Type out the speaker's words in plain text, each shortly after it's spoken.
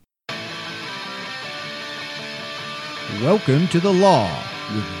Welcome to The Law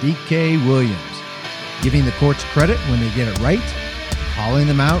with D.K. Williams, giving the courts credit when they get it right, calling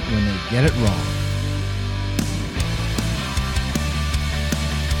them out when they get it wrong.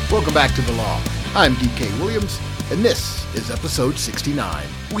 Welcome back to The Law. I'm D.K. Williams, and this is episode 69.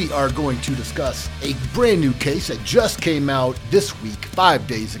 We are going to discuss a brand new case that just came out this week, 5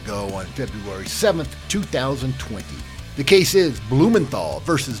 days ago on February 7th, 2020. The case is Blumenthal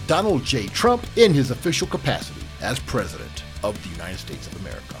versus Donald J. Trump in his official capacity as President of the United States of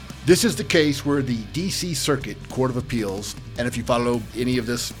America. This is the case where the D.C. Circuit Court of Appeals, and if you follow any of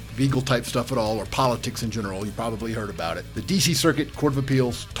this legal type stuff at all, or politics in general, you probably heard about it. The D.C. Circuit Court of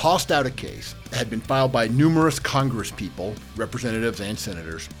Appeals tossed out a case that had been filed by numerous congresspeople, representatives and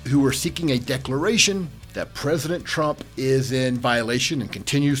senators, who were seeking a declaration that President Trump is in violation and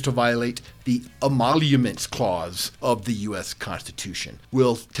continues to violate the Emoluments Clause of the U.S. Constitution.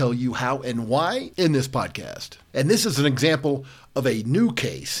 We'll tell you how and why in this podcast. And this is an example of a new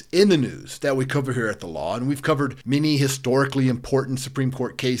case in the news that we cover here at The Law. And we've covered many historically important Supreme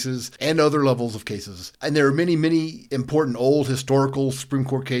Court cases and other levels of cases. And there are many, many important old historical Supreme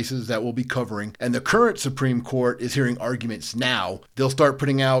Court cases that we'll be covering. And the current Supreme Court is hearing arguments now. They'll start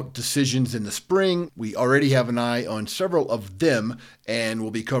putting out decisions in the spring. We already have an eye on several of them, and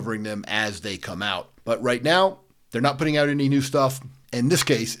we'll be covering them as they come out. But right now, they're not putting out any new stuff. And this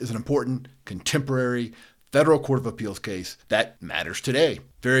case is an important contemporary Federal Court of Appeals case that matters today.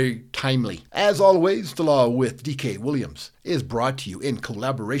 Very timely. As always, The Law with D.K. Williams is brought to you in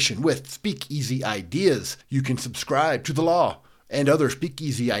collaboration with Speakeasy Ideas. You can subscribe to The Law and other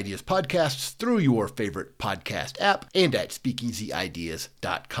Speakeasy Ideas podcasts through your favorite podcast app and at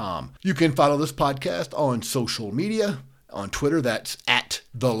speakeasyideas.com. You can follow this podcast on social media. On Twitter, that's at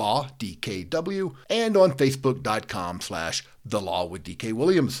The Law, DKW, and on Facebook.com/The Law with DK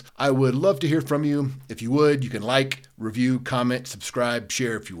Williams. I would love to hear from you. If you would, you can like, review, comment, subscribe,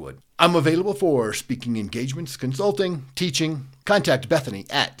 share if you would. I'm available for speaking engagements, consulting, teaching. Contact Bethany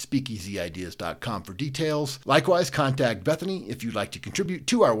at speakeasyideas.com for details. Likewise, contact Bethany if you'd like to contribute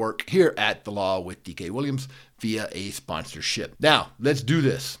to our work here at The Law with DK Williams via a sponsorship. Now, let's do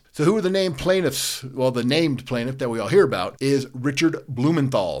this. So who are the named plaintiffs? Well, the named plaintiff that we all hear about is Richard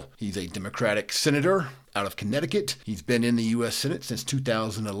Blumenthal. He's a Democratic senator out of Connecticut. He's been in the U.S. Senate since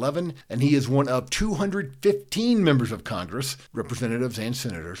 2011, and he is one of 215 members of Congress, representatives and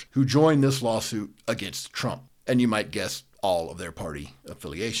senators, who joined this lawsuit against Trump. And you might guess all of their party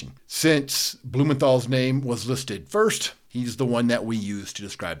affiliation. Since Blumenthal's name was listed first, he's the one that we use to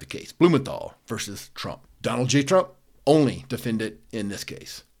describe the case. Blumenthal versus Trump. Donald J. Trump, only defendant in this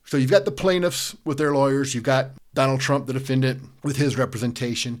case. So you've got the plaintiffs with their lawyers, you've got Donald Trump, the defendant, with his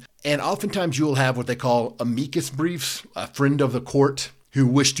representation, and oftentimes you will have what they call amicus briefs, a friend of the court who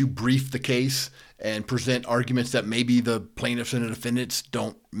wish to brief the case and present arguments that maybe the plaintiffs and the defendants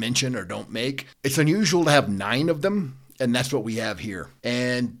don't mention or don't make. It's unusual to have 9 of them, and that's what we have here.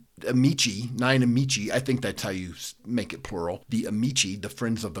 And amici, 9 amici, I think that's how you make it plural, the amici, the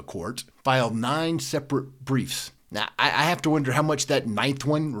friends of the court, filed 9 separate briefs. Now, I have to wonder how much that 9th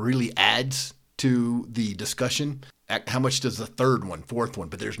one really adds to the discussion. How much does the 3rd one, 4th one?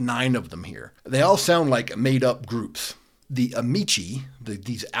 But there's 9 of them here. They all sound like made-up groups. The amici,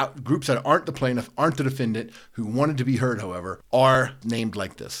 these groups that aren't the plaintiff, aren't the defendant, who wanted to be heard, however, are named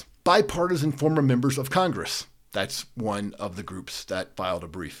like this. Bipartisan former members of Congress. That's one of the groups that filed a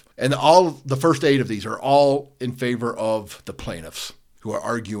brief. And the first 8 of these are all in favor of the plaintiffs, who are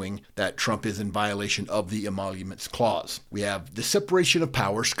arguing that Trump is in violation of the Emoluments Clause. We have the Separation of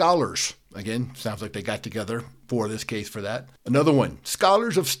Powers Scholars. Again, sounds like they got together for this case for that. Another one,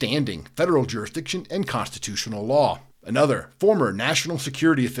 Scholars of Standing, Federal Jurisdiction, and Constitutional Law. Another, former national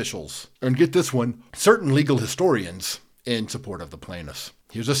security officials. And get this one, certain legal historians in support of the plaintiffs.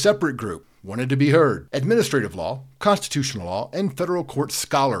 Here's a separate group, wanted to be heard. Administrative law, constitutional law, and federal court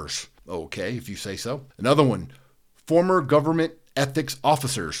scholars. Okay, if you say so. Another one, former government ethics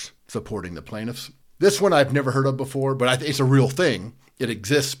officers supporting the plaintiffs. This one I've never heard of before, but it's a real thing. It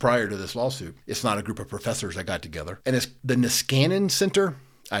exists prior to this lawsuit. It's not a group of professors that got together. And it's the Niskanen Center.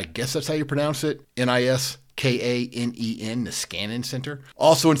 I guess that's how you pronounce it. Niskanen, Niskanen Center.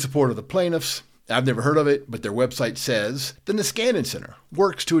 Also in support of the plaintiffs. I've never heard of it, but their website says, the Niskanen Center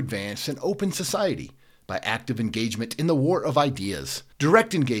works to advance an open society by active engagement in the war of ideas,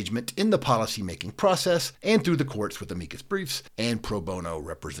 direct engagement in the policy-making process, and through the courts with amicus briefs and pro bono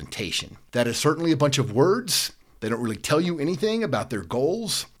representation. That is certainly a bunch of words. They don't really tell you anything about their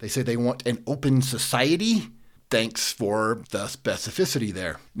goals. They say they want an open society. Thanks for the specificity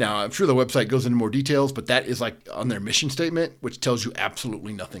there. Now, I'm sure the website goes into more details, but that is like on their mission statement, which tells you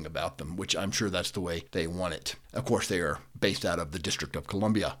absolutely nothing about them, which I'm sure that's the way they want it. Of course, they are based out of the District of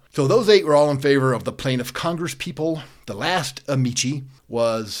Columbia. So those 8 were all in favor of the plaintiff congresspeople. The last amici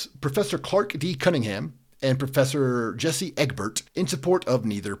was Professor Clark D. Cunningham and Professor Jesse Egbert in support of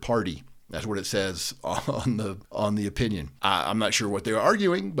neither party. That's what it says on the opinion. I'm not sure what they were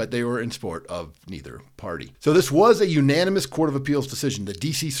arguing, but they were in support of neither party. So this was a unanimous Court of Appeals decision, the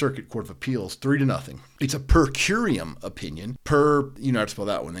D.C. Circuit Court of Appeals, 3-0. It's a per curiam opinion. You know how to spell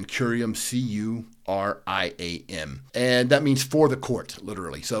that one. Then curiam, C-U-R-I-A-M. And that means for the court,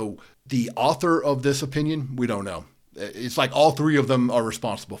 literally. So the author of this opinion, we don't know. It's like all 3 of them are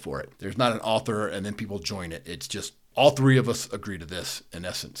responsible for it. There's not an author and then people join it. It's just all 3 of us agree to this, in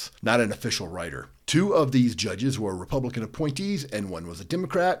essence, not an official writer. 2 of these judges were Republican appointees and 1 was a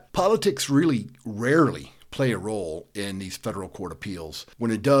Democrat. Politics really rarely play a role in these federal court appeals.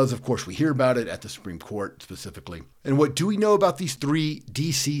 When it does, of course, we hear about it at the Supreme Court specifically. And what do we know about these 3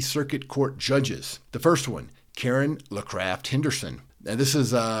 D.C. Circuit Court judges? The first one, Karen LaCraft Henderson. Now, this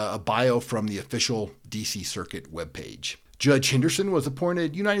is a bio from the official D.C. Circuit webpage. Judge Henderson was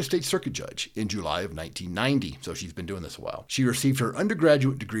appointed United States Circuit Judge in July of 1990, so she's been doing this a while. She received her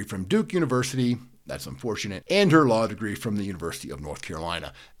undergraduate degree from Duke University, that's unfortunate, and her law degree from the University of North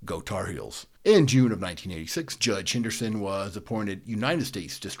Carolina. Go Tar Heels. In June of 1986, Judge Henderson was appointed United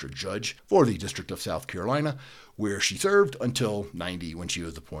States District Judge for the District of South Carolina, where she served until 90 when she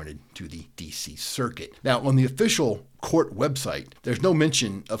was appointed to the D.C. Circuit. Now, on the official court website, there's no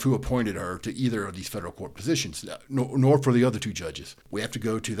mention of who appointed her to either of these federal court positions, nor for the other 2 judges. We have to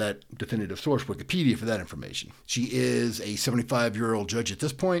go to that definitive source, Wikipedia, for that information. She is a 75-year-old judge at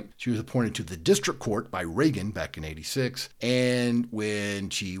this point. She was appointed to the district court by Reagan back in 86, and when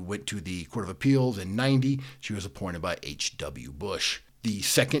she went to the Court of Appeals in 90, she was appointed by H.W. Bush. The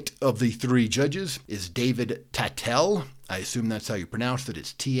second of the 3 judges is David Tatel. I assume that's how you pronounce it.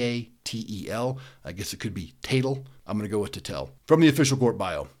 It's T-A-T-E-L. I guess it could be Tatel. I'm going to go with Tatel. From the official court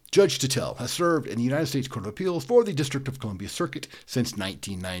bio, Judge Tatel has served in the United States Court of Appeals for the District of Columbia Circuit since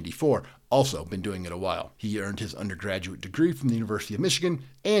 1994. Also been doing it a while. He earned his undergraduate degree from the University of Michigan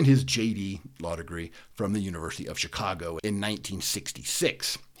and his JD law degree from the University of Chicago in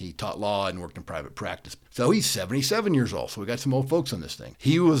 1966. He taught law and worked in private practice. So he's 77 years old, so we got some old folks on this thing.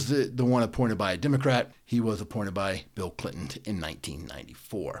 He was the one appointed by a Democrat. He was appointed by Bill Clinton in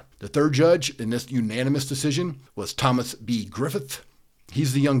 1994. The third judge in this unanimous decision was Thomas B. Griffith.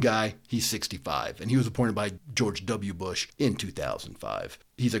 He's the young guy. He's 65, and he was appointed by George W. Bush in 2005.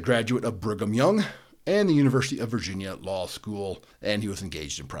 He's a graduate of Brigham Young and the University of Virginia Law School, and he was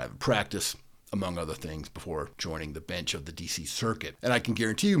engaged in private practice, among other things, before joining the bench of the D.C. Circuit. And I can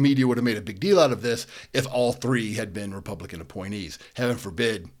guarantee you media would have made a big deal out of this if all 3 had been Republican appointees. Heaven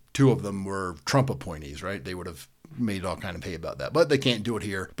forbid 2 of them were Trump appointees, right? They would have made all kind of hay about that. But they can't do it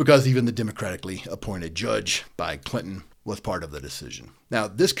here because even the democratically appointed judge by Clinton was part of the decision. Now,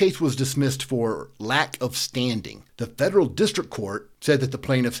 this case was dismissed for lack of standing. The federal district court said that the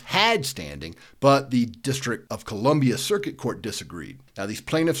plaintiffs had standing, but the District of Columbia Circuit Court disagreed. Now, these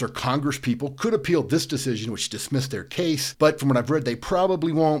plaintiffs are congresspeople, could appeal this decision, which dismissed their case, but from what I've read, they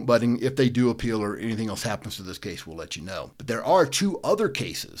probably won't, but if they do appeal or anything else happens to this case, we'll let you know. But there are 2 other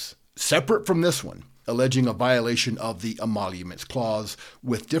cases, separate from this one, alleging a violation of the Emoluments Clause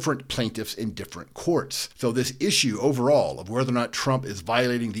with different plaintiffs in different courts. So this issue overall of whether or not Trump is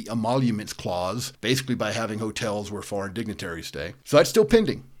violating the Emoluments Clause, basically by having hotels where foreign dignitaries stay, so that's still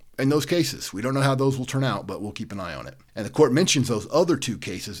pending in those cases. We don't know how those will turn out, but we'll keep an eye on it. And the court mentions those other 2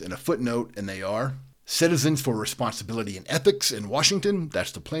 cases in a footnote, and they are Citizens for Responsibility and Ethics in Washington,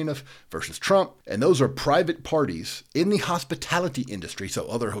 that's the plaintiff, versus Trump. And those are private parties in the hospitality industry, so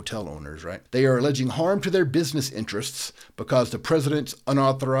other hotel owners, right? They are alleging harm to their business interests because the president's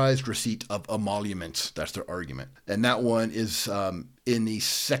unauthorized receipt of emoluments. That's their argument. And that one is in the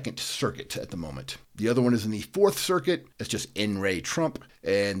Second Circuit at the moment. The other one is in the Fourth Circuit. It's just N. Ray Trump.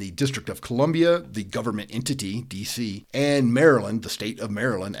 And the District of Columbia, the government entity, D.C., and Maryland, the state of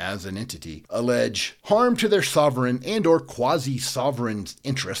Maryland as an entity, allege harm to their sovereign and or quasi-sovereign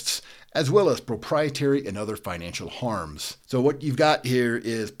interests, as well as proprietary and other financial harms. So what you've got here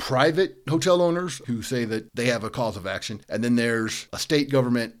is private hotel owners who say that they have a cause of action, and then there's a state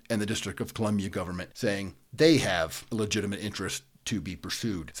government and the District of Columbia government saying they have a legitimate interest to be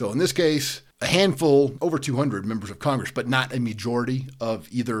pursued. So in this case, a handful, over 200 members of Congress, but not a majority of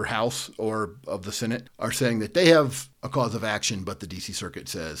either House or of the Senate, are saying that they have a cause of action, but the D.C. Circuit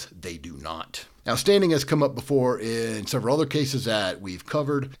says they do not. Now, standing has come up before in several other cases that we've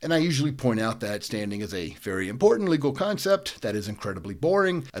covered, and I usually point out that standing is a very important legal concept that is incredibly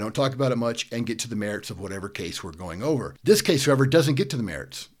boring. I don't talk about it much and get to the merits of whatever case we're going over. This case, however, doesn't get to the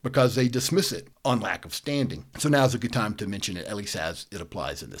merits because they dismiss it on lack of standing. So now's a good time to mention it, at least as it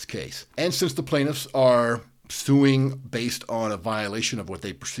applies in this case. And since the plaintiffs are suing based on a violation of what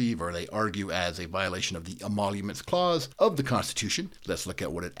they perceive or they argue as a violation of the Emoluments Clause of the Constitution, let's look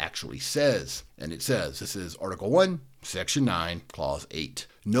at what it actually says. And it says, this is Article 1, Section 9, Clause 8.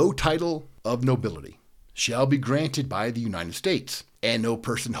 No title of nobility shall be granted by the United States, and no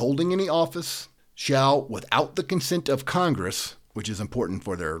person holding any office shall, without the consent of Congress, which is important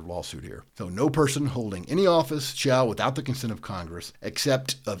for their lawsuit here. So no person holding any office shall, without the consent of Congress,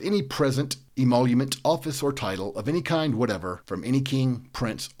 accept of any present emolument, office, or title of any kind whatever from any king,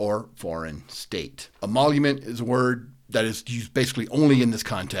 prince, or foreign state. Emolument is a word that is used basically only in this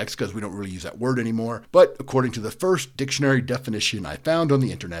context because we don't really use that word anymore. But according to the first dictionary definition I found on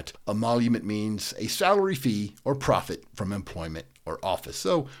the internet, emolument means a salary fee or profit from employment or office.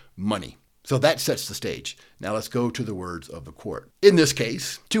 So money. So that sets the stage. Now let's go to the words of the court. In this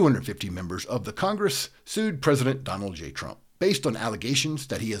case, 250 members of the Congress sued President Donald J. Trump based on allegations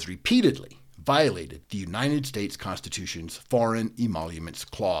that he has repeatedly violated the United States Constitution's Foreign Emoluments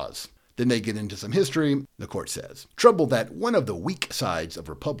Clause. Then they get into some history. The court says, trouble that one of the weak sides of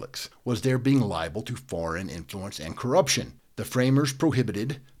republics was their being liable to foreign influence and corruption. The framers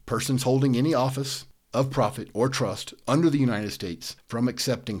prohibited persons holding any office of profit or trust under the United States from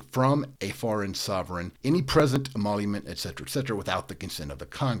accepting from a foreign sovereign any present emolument, etc., without the consent of the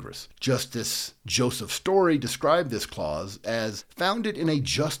Congress. Justice Joseph Story described this clause as founded in a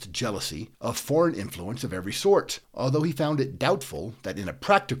just jealousy of foreign influence of every sort, although he found it doubtful that in a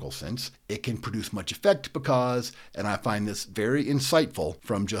practical sense it can produce much effect because, and I find this very insightful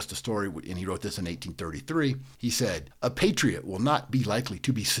from Justice Story, and he wrote this in 1833, he said, a patriot will not be likely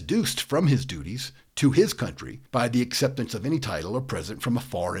to be seduced from his duties to his country by the acceptance of any title or present from a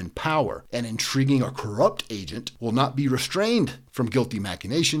foreign power. An intriguing or corrupt agent will not be restrained from guilty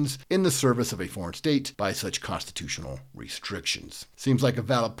machinations in the service of a foreign state by such constitutional restrictions. Seems like a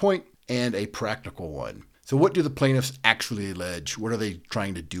valid point and a practical one. So what do the plaintiffs actually allege? What are they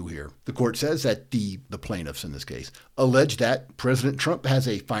trying to do here? The court says that the plaintiffs in this case allege that President Trump has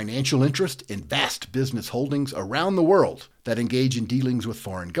a financial interest in vast business holdings around the world that engage in dealings with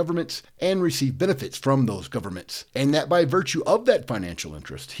foreign governments and receive benefits from those governments, and that by virtue of that financial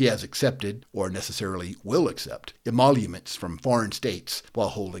interest, he has accepted, or necessarily will accept, emoluments from foreign states while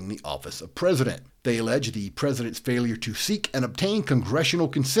holding the office of president. They allege the president's failure to seek and obtain congressional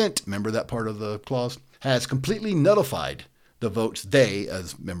consent, remember that part of the clause, has completely nullified the votes they,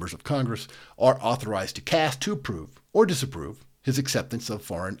 as members of Congress, are authorized to cast to approve or disapprove his acceptance of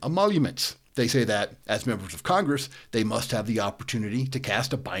foreign emoluments. They say that, as members of Congress, they must have the opportunity to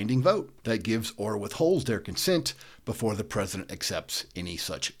cast a binding vote that gives or withholds their consent before the president accepts any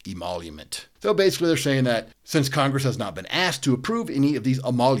such emolument. So basically they're saying that since Congress has not been asked to approve any of these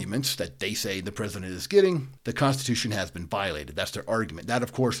emoluments that they say the president is getting, the Constitution has been violated. That's their argument. That,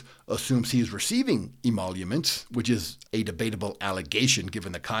 of course, assumes he is receiving emoluments, which is a debatable allegation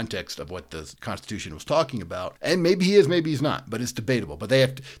given the context of what the Constitution was talking about. And maybe he is, maybe he's not, but it's debatable. But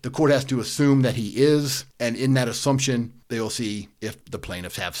the court has to assume that he is, and in that assumption, they'll see if the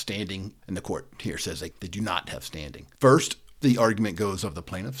plaintiffs have standing, and the court here says they do not have standing. First, the argument goes of the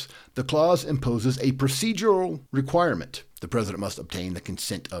plaintiffs, the clause imposes a procedural requirement. The president must obtain the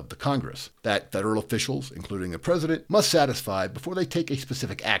consent of the Congress that federal officials, including the president, must satisfy before they take a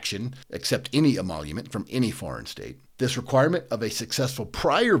specific action, accept any emolument from any foreign state. This requirement of a successful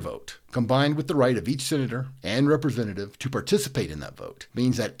prior vote, combined with the right of each senator and representative to participate in that vote,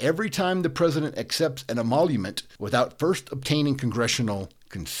 means that every time the president accepts an emolument without first obtaining congressional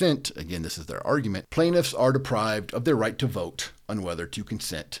consent, again, this is their argument, plaintiffs are deprived of their right to vote on whether to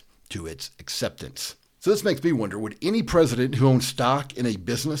consent to its acceptance. So this makes me wonder, would any president who owns stock in a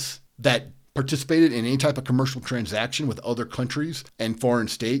business that participated in any type of commercial transaction with other countries and foreign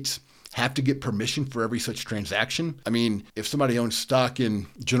states have to get permission for every such transaction? I mean, if somebody owns stock in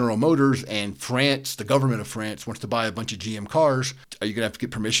General Motors and France, the government of France, wants to buy a bunch of GM cars, are you going to have to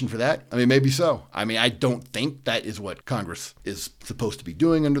get permission for that? I mean, maybe so. I mean, I don't think that is what Congress is supposed to be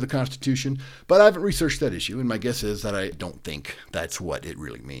doing under the Constitution, but I haven't researched that issue, and my guess is that I don't think that's what it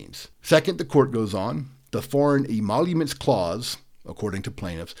really means. Second, the court goes on, the Foreign Emoluments Clause according to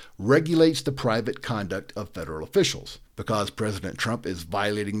plaintiffs, regulates the private conduct of federal officials. Because President Trump is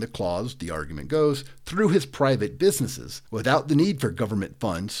violating the clause, the argument goes, through his private businesses without the need for government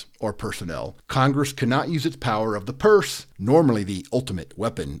funds or personnel, Congress cannot use its power of the purse, normally the ultimate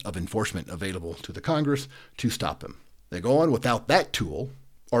weapon of enforcement available to the Congress, to stop him. They go on, without that tool,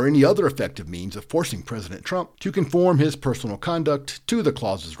 or any other effective means of forcing President Trump to conform his personal conduct to the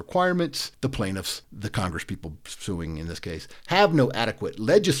clause's requirements, the plaintiffs, the Congress people suing in this case, have no adequate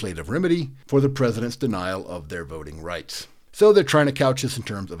legislative remedy for the president's denial of their voting rights. So they're trying to couch this in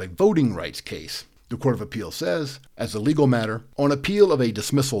terms of a voting rights case. The Court of Appeals says, as a legal matter, on appeal of a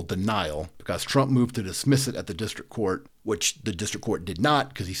dismissal denial, because Trump moved to dismiss it at the district court, which the district court did not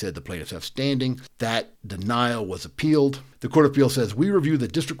because he said the plaintiffs have standing, that denial was appealed. The Court of Appeals says, we review the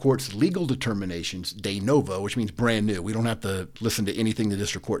district court's legal determinations de novo, which means brand new. We don't have to listen to anything the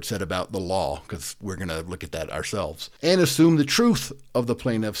district court said about the law because we're going to look at that ourselves, and assume the truth of the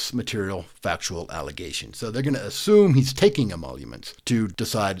plaintiff's material factual allegations. So they're going to assume he's taking emoluments to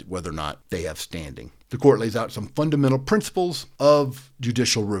decide whether or not they have standing. The court lays out some fundamental principles of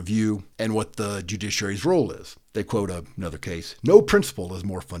judicial review and what the judiciary's role is. They quote another case, no principle is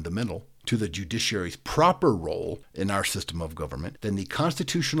more fundamental to the judiciary's proper role in our system of government than the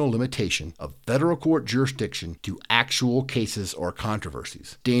constitutional limitation of federal court jurisdiction to actual cases or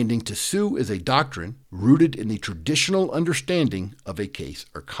controversies. Standing to sue is a doctrine rooted in the traditional understanding of a case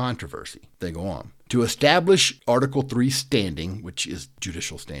or controversy. They go on. To establish Article 3 standing, which is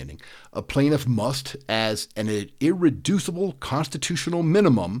judicial standing, a plaintiff must, as an irreducible constitutional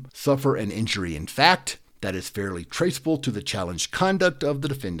minimum, suffer an injury in fact that is fairly traceable to the challenged conduct of the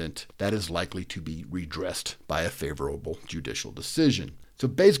defendant that is likely to be redressed by a favorable judicial decision. So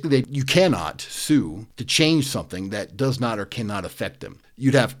basically, you cannot sue to change something that does not or cannot affect them.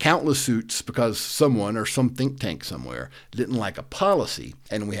 You'd have countless suits because someone or some think tank somewhere didn't like a policy,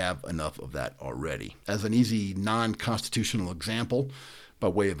 and we have enough of that already. As an easy non-constitutional example, by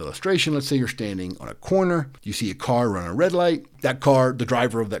way of illustration, let's say you're standing on a corner, you see a car run a red light. That car, the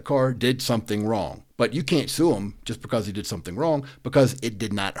driver of that car, did something wrong. But you can't sue him just because he did something wrong because it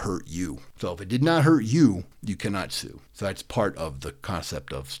did not hurt you. So if it did not hurt you, you cannot sue. So that's part of the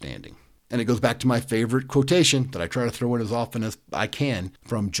concept of standing. And it goes back to my favorite quotation that I try to throw in as often as I can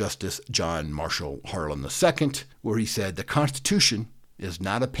from Justice John Marshall Harlan II, where he said, the Constitution is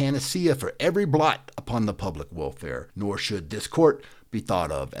not a panacea for every blot upon the public welfare, nor should this court be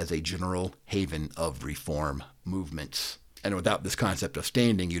thought of as a general haven of reform movements. And without this concept of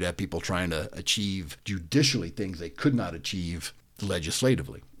standing, you'd have people trying to achieve judicially things they could not achieve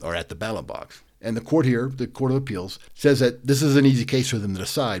legislatively or at the ballot box. And the court here, the Court of Appeals, says that this is an easy case for them to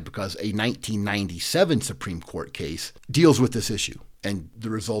decide because a 1997 Supreme Court case deals with this issue. And the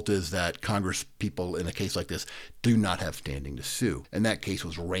result is that Congress people in a case like this do not have standing to sue. And that case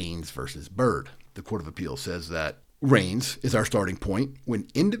was Raines versus Byrd. The Court of Appeals says that Raines is our starting point when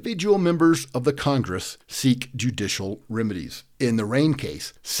individual members of the Congress seek judicial remedies. In the Raines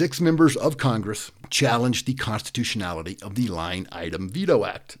case, 6 members of Congress challenged the constitutionality of the Line Item Veto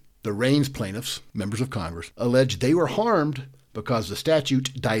Act. The Raines plaintiffs, members of Congress, alleged they were harmed because the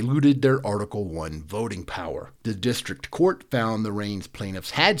statute diluted their Article 1 voting power. The district court found the Raines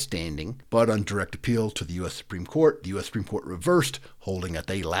plaintiffs had standing, but on direct appeal to the U.S. Supreme Court, the U.S. Supreme Court reversed, holding that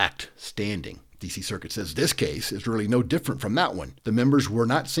they lacked standing. D.C. Circuit says this case is really no different from that one. The members were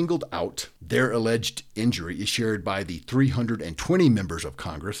not singled out. Their alleged injury is shared by the 320 members of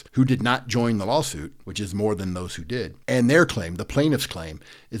Congress who did not join the lawsuit, which is more than those who did. And their claim, the plaintiff's claim,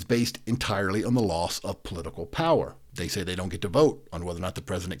 is based entirely on the loss of political power. They say they don't get to vote on whether or not the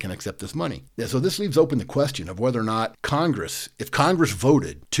president can accept this money. Yeah, so this leaves open the question of whether or not Congress, if Congress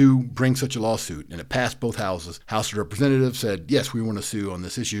voted to bring such a lawsuit and it passed both houses, House of Representatives said, yes, we want to sue on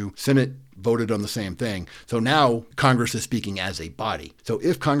this issue. Senate voted on the same thing. So now Congress is speaking as a body. So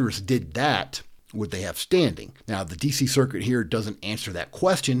if Congress did that, would they have standing? Now, the D.C. Circuit here doesn't answer that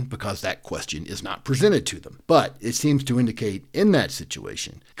question because that question is not presented to them. But it seems to indicate in that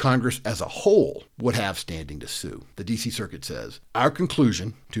situation, Congress as a whole would have standing to sue. The D.C. Circuit says, our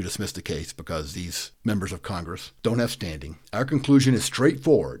conclusion to dismiss the case because these members of Congress don't have standing, our conclusion is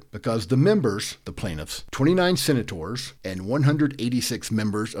straightforward because the members, the plaintiffs, 29 senators and 186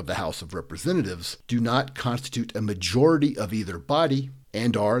 members of the House of Representatives do not constitute a majority of either body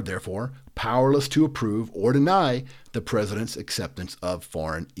and are, therefore, powerless to approve or deny the president's acceptance of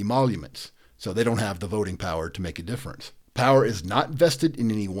foreign emoluments. So they don't have the voting power to make a difference. Power is not vested in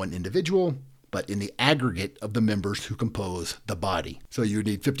any one individual. but in the aggregate of the members who compose the body. So you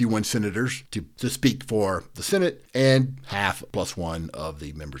need 51 senators to speak for the Senate and half plus one of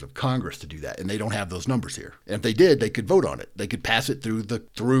the members of Congress to do that. And they don't have those numbers here. And if they did, they could vote on it. They could pass it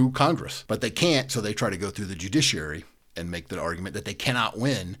through Congress, but they can't. So they try to go through the judiciary and make the argument that they cannot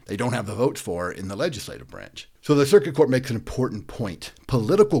win. They don't have the votes for in the legislative branch. So the Circuit Court makes an important point.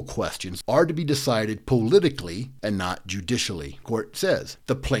 Political questions are to be decided politically and not judicially. Court says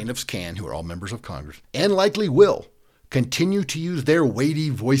the plaintiffs can, who are all members of Congress, and likely will, continue to use their weighty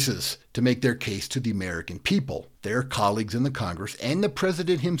voices to make their case to the American people, their colleagues in the Congress, and the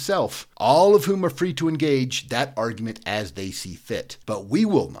president himself, all of whom are free to engage that argument as they see fit. But we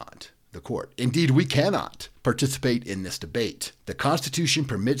will not. The court. Indeed, we cannot participate in this debate. The Constitution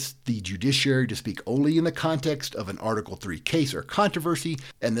permits the judiciary to speak only in the context of an Article III case or controversy,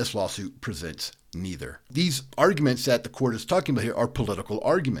 and this lawsuit presents neither. These arguments that the court is talking about here are political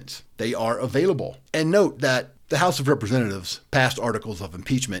arguments. They are available. And note that the House of Representatives passed articles of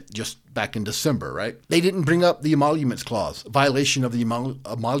impeachment just back in December, right? They didn't bring up the emoluments clause, violation of the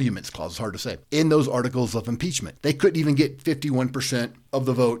emoluments clause, it's hard to say, in those articles of impeachment. They couldn't even get 51% of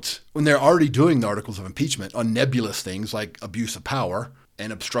the votes when they're already doing the articles of impeachment on nebulous things like abuse of power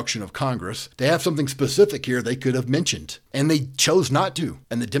and obstruction of Congress. They have something specific here they could have mentioned, and they chose not to.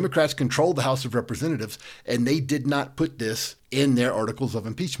 And the Democrats controlled the House of Representatives, and they did not put this in their articles of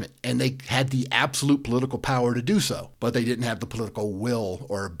impeachment. And they had the absolute political power to do so, but they didn't have the political will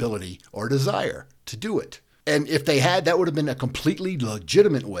or ability or desire to do it. And if they had, that would have been a completely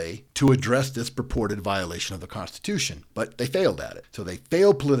legitimate way to address this purported violation of the Constitution. But they failed at it. So they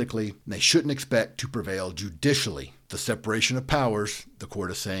failed politically, and they shouldn't expect to prevail judicially. The separation of powers, the court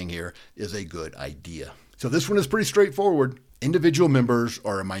is saying here, is a good idea. So this one is pretty straightforward. Individual members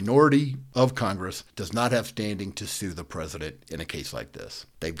or a minority of Congress does not have standing to sue the president in a case like this.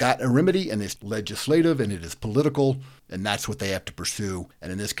 They've got a remedy, and it's legislative, and it is political, and that's what they have to pursue.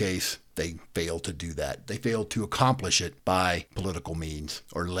 And in this case, they failed to do that. They failed to accomplish it by political means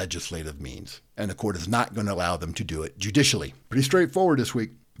or legislative means. And the court is not going to allow them to do it judicially. Pretty straightforward this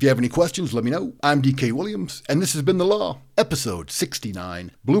week. If you have any questions, let me know. I'm DK Williams, and this has been The Law, episode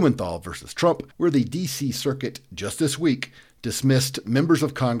 69, Blumenthal versus Trump, where the D.C. Circuit just this week dismissed members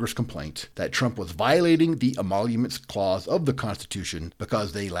of Congress' complaint that Trump was violating the emoluments clause of the Constitution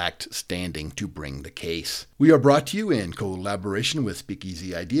because they lacked standing to bring the case. We are brought to you in collaboration with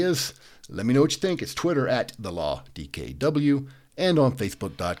Speakeasy Ideas. Let me know what you think. It's Twitter at TheLawDKW. And on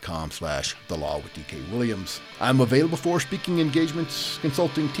Facebook.com/TheLaw with DK Williams. I'm available for speaking engagements,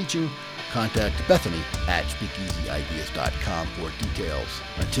 consulting, teaching. Contact Bethany at SpeakeasyIdeas.com for details.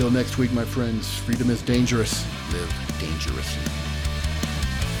 Until next week, my friends, freedom is dangerous. Live dangerously.